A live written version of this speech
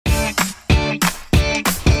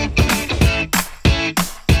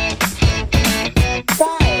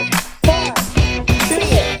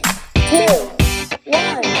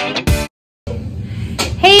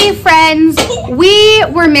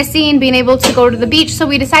were missing being able to go to the beach, so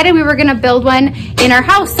we decided we were gonna build one in our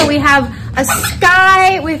house. So we have a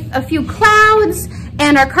sky with a few clouds,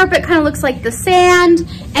 and our carpet kind of looks like the sand.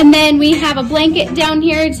 And then we have a blanket down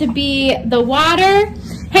here to be the water.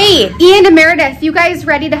 Hey, Ian and Meredith, you guys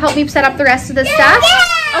ready to help me set up the rest of the stuff?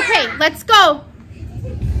 Yeah! Okay, let's go.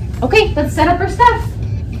 Okay, let's set up our stuff.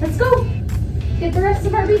 Let's go. Get the rest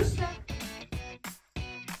of our beach stuff.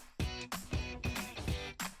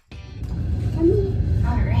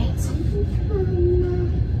 All right.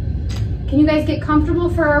 Can you guys get comfortable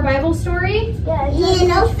for our Bible story? Yeah,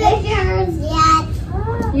 no figures yet.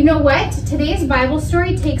 You know what? Today's Bible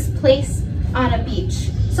story takes place on a beach.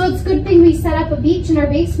 So it's a good thing we set up a beach in our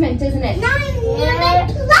basement, isn't it? Now we need to make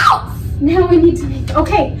clothes. Now we need to make,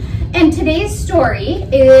 okay. And today's story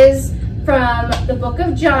is from the book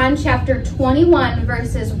of John, chapter 21,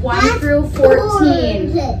 verses 1 through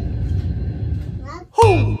 14.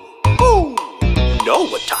 Ho, ho. You know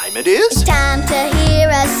what time it is? It's time to hear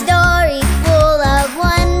a story full of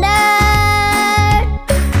wonder.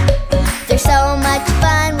 There's so much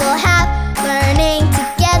fun we'll have learning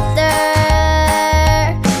together.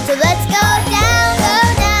 So let's go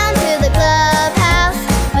down to the clubhouse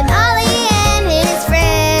with Ollie and his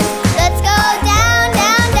friends. Let's go down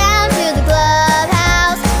to the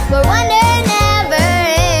clubhouse where wonder never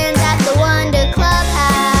ends at the Wonder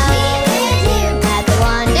Clubhouse. At the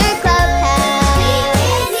Wonder Clubhouse.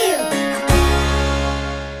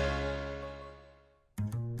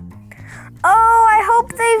 Oh, I hope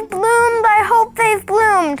they've bloomed. I hope they've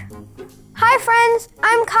bloomed. Hi friends,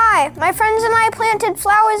 I'm Kai. My friends and I planted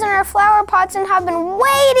flowers in our flower pots and have been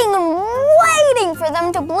waiting for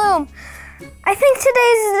them to bloom. I think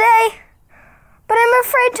today's the day, but I'm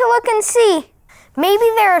afraid to look and see. Maybe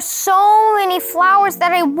there are so many flowers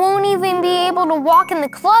that I won't even be able to walk in the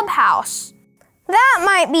clubhouse. That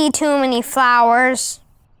might be too many flowers.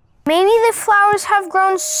 Maybe the flowers have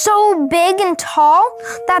grown so big and tall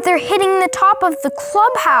that they're hitting the top of the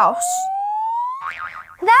clubhouse.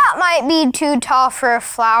 That might be too tall for a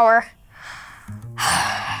flower.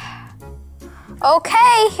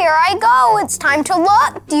 Okay, here I go. It's time to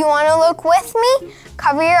look. Do you want to look with me?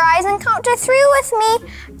 Cover your eyes and count to 3 with me.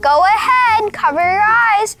 Go ahead, cover your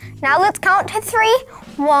eyes. Now let's count to 3.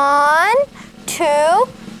 1, 2,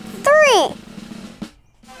 3.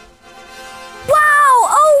 Wow,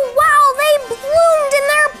 oh wow, they bloomed and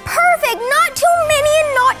they're perfect. Not too many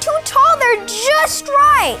and not too tall, they're just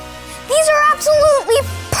right. These are absolutely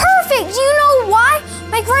perfect. Do you know why?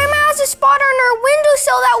 My grandma has a spot on her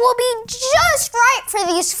windowsill that will be just right for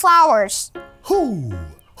these flowers. Ho,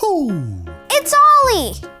 ho. It's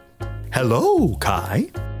Ollie. Hello,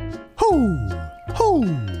 Kai. Ho, ho.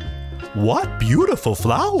 What beautiful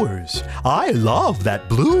flowers. I love that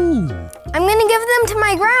blue. I'm gonna give them to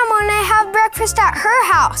my grandma when I have breakfast at her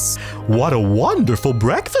house. What a wonderful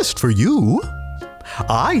breakfast for you.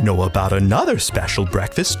 I know about another special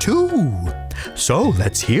breakfast too. So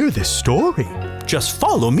let's hear this story. Just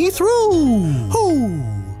follow me through. Ho,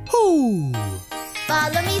 ho.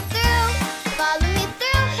 Follow me through, follow me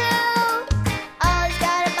through, who? Ollie's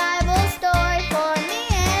got a Bible story for me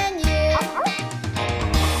and you.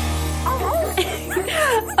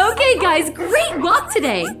 Okay, guys, great walk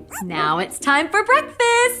today. Now it's time for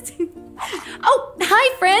breakfast. Oh,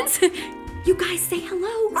 hi, friends. You guys say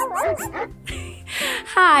hello.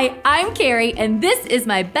 Hi, I'm Carrie, and this is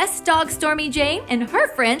my best dog, Stormy Jane, and her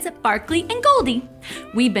friends, Barkley and Goldie.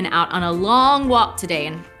 We've been out on a long walk today,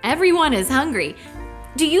 and everyone is hungry.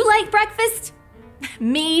 Do you like breakfast?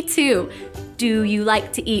 Me too. Do you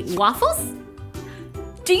like to eat waffles?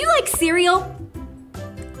 Do you like cereal?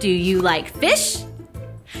 Do you like fish?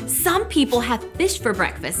 Some people have fish for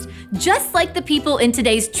breakfast, just like the people in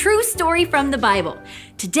today's true story from the Bible.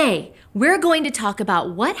 Today, we're going to talk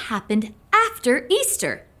about what happened after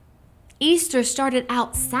Easter. Easter started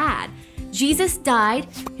out sad. Jesus died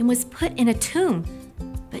and was put in a tomb.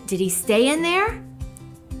 But did he stay in there?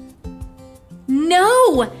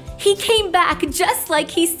 No! He came back just like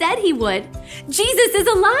he said he would. Jesus is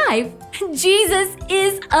alive! Jesus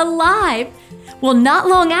is alive! Well, not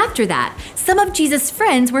long after that, some of Jesus'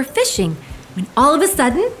 friends were fishing when all of a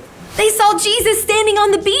sudden, they saw Jesus standing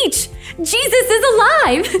on the beach. Jesus is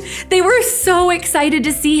alive! They were so excited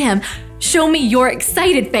to see him. Show me your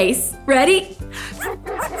excited face. Ready?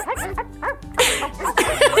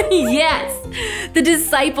 Yes! The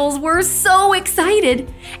disciples were so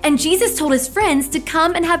excited. And Jesus told his friends to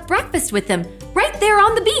come and have breakfast with him right there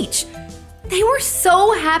on the beach. They were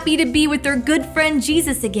so happy to be with their good friend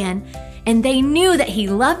Jesus again. And they knew that he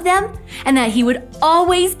loved them and that he would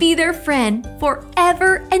always be their friend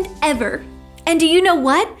forever and ever. And do you know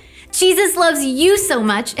what? Jesus loves you so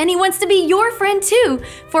much, and he wants to be your friend too,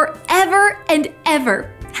 forever and ever.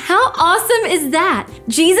 How awesome is that?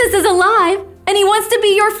 Jesus is alive, and he wants to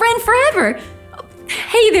be your friend forever.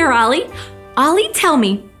 Hey there, Ollie. Ollie, tell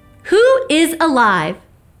me, who is alive?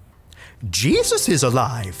 Jesus is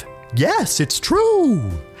alive. Yes, it's true.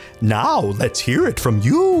 Now let's hear it from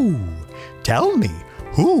you. Tell me,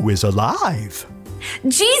 who is alive?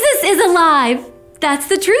 Jesus is alive. That's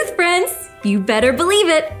the truth, friends. You better believe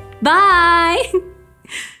it. Bye.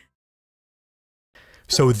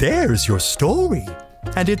 So there's your story,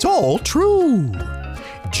 and it's all true.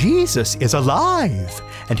 Jesus is alive,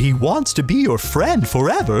 and he wants to be your friend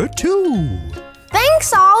forever, too.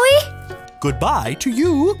 Thanks, Ollie. Goodbye to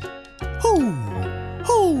you. Hoo,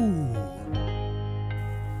 hoo.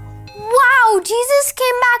 Wow, Jesus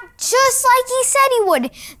came back just like he said he would.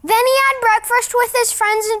 Then he had breakfast with his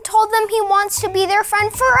friends and told them he wants to be their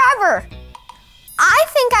friend forever. I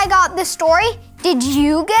think I got the story. Did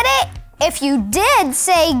you get it? If you did,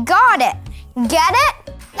 say got it. Get it?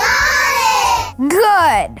 Got it!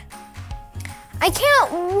 Good. I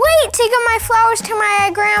can't wait to give my flowers to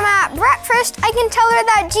my grandma at breakfast. I can tell her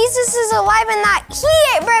that Jesus is alive and that he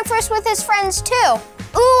ate breakfast with his friends too.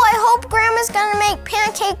 Ooh, I hope Grandma's gonna make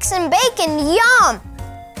pancakes and bacon. Yum!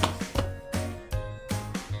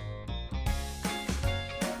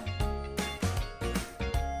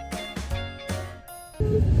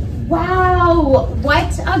 Wow,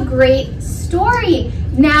 what a great story.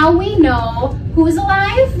 Now we know who's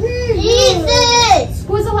alive? Jesus!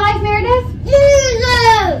 Who's alive, Meredith?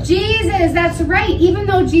 Jesus! Jesus, that's right. Even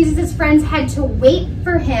though Jesus' friends had to wait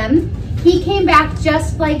for him, he came back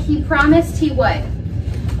just like he promised he would.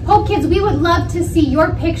 Hope Kids, we would love to see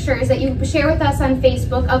your pictures that you share with us on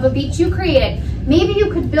Facebook of a beach you created. Maybe you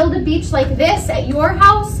could build a beach like this at your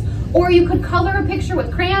house, or you could color a picture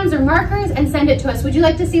with crayons or markers and send it to us. Would you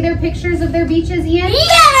like to see their pictures of their beaches, Ian?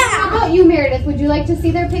 Yeah! How about you, Meredith? Would you like to see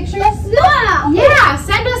their pictures? Yeah! Yeah,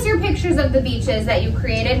 send us your pictures of the beaches that you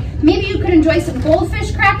created. Maybe you could enjoy some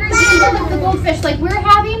goldfish crackers. You can build up the goldfish like we're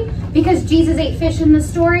having, because Jesus ate fish in the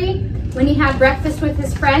story when he had breakfast with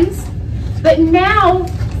his friends. But now,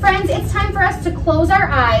 friends, it's time for us to close our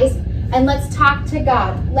eyes and let's talk to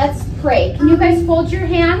God. Let's pray. Can you guys fold your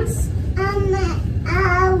hands?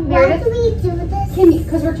 Why do we do this?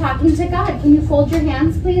 Because we're talking to God. Can you fold your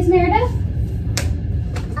hands, please, Meredith?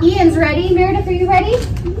 Ian's ready. Meredith, are you ready?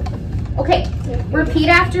 Okay, repeat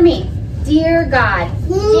after me. Dear God.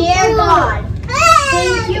 Dear God.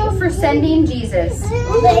 Thank you for sending Jesus.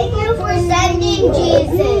 Thank you for sending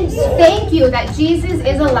Jesus. Thank you that Jesus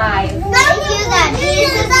is alive. Thank you that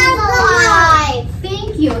Jesus is alive.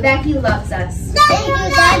 Thank you that he loves us. Thank you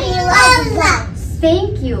that he loves us.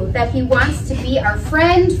 Thank you that he wants to be our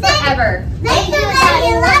friend forever. Thank you that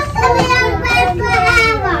he wants to be our friend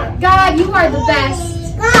forever. God, you are the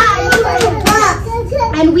best. God, you are the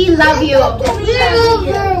best. And we love you. We love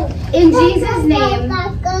you. In Jesus' name.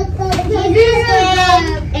 In Jesus'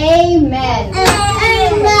 name.